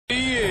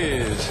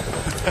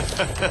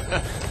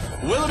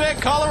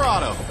Willamette,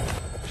 Colorado.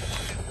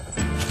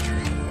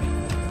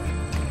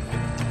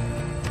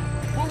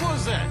 What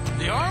was that?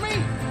 The Army?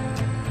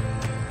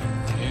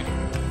 Yeah.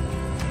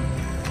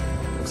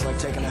 Looks like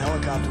taking a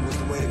helicopter was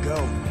the way to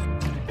go.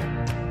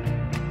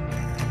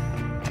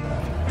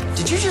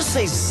 Did you just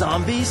say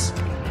zombies?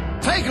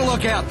 Take a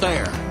look out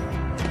there.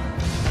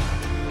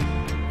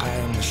 I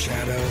am the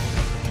shadow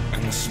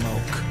and the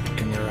smoke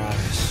in your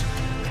eyes.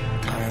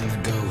 I am the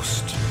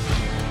ghost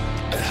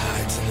that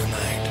hides in the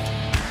night.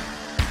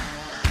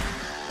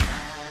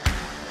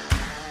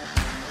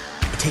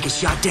 Take a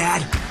shot,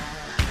 Dad?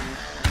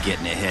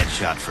 Getting a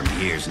headshot from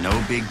here's no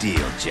big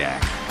deal,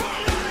 Jack.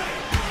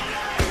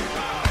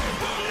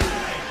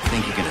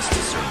 Think you're gonna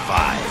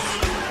survive.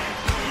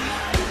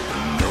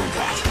 You know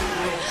that.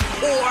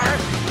 Or...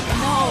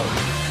 No,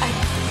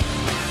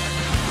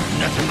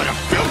 Nothing but a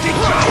filthy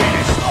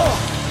communist!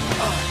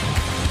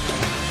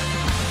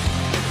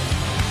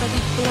 But we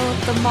blow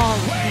up the mall.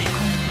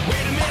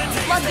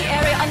 Flood the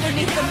area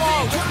underneath the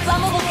mall with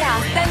flammable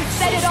gas, then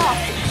set it off.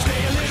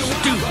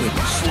 Stupid and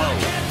slow.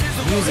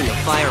 Using a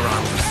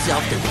firearm for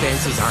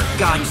self-defense is our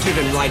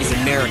God-given right as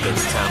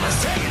Americans,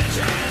 Thomas.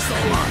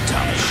 Come on,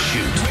 Thomas,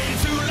 shoot.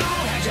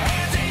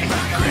 My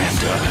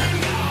granddaughter.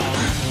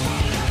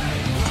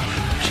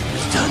 She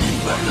was done in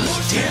by those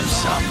damn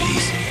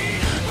zombies.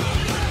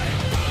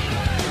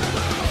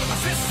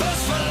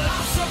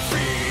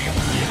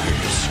 I heard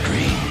her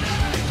scream.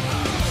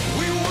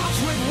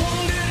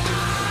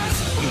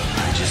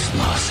 I just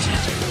lost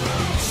it.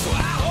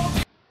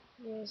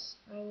 Yes,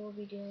 I will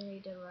be doing a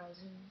Dead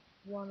Rising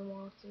 1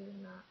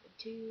 walkthrough, not the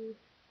 2.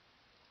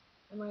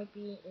 I might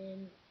be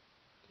in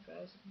Dead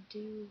Rising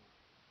 2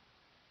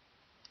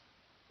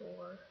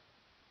 for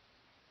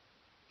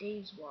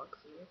Dave's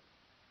walkthrough,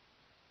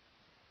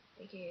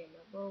 aka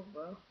my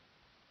Boba.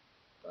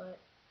 But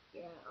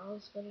yeah, all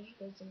the footage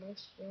goes to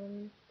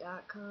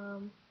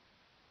nextgen.com,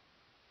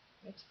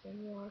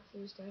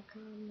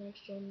 nextgenwalkthroughs.com,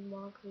 nextgen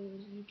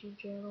walkthroughs YouTube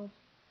channel,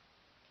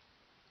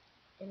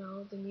 and all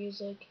of the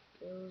music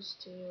goes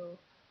to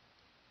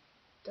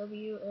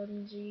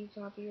WMG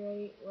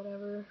copyright,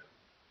 whatever.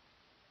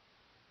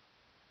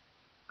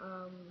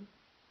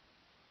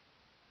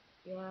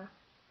 Yeah,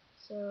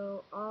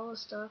 so all the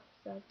stuff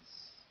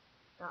that's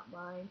not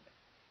mine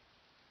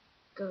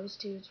goes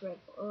to its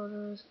rightful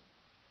owners.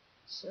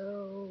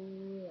 So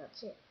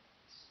that's it.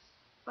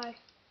 Bye.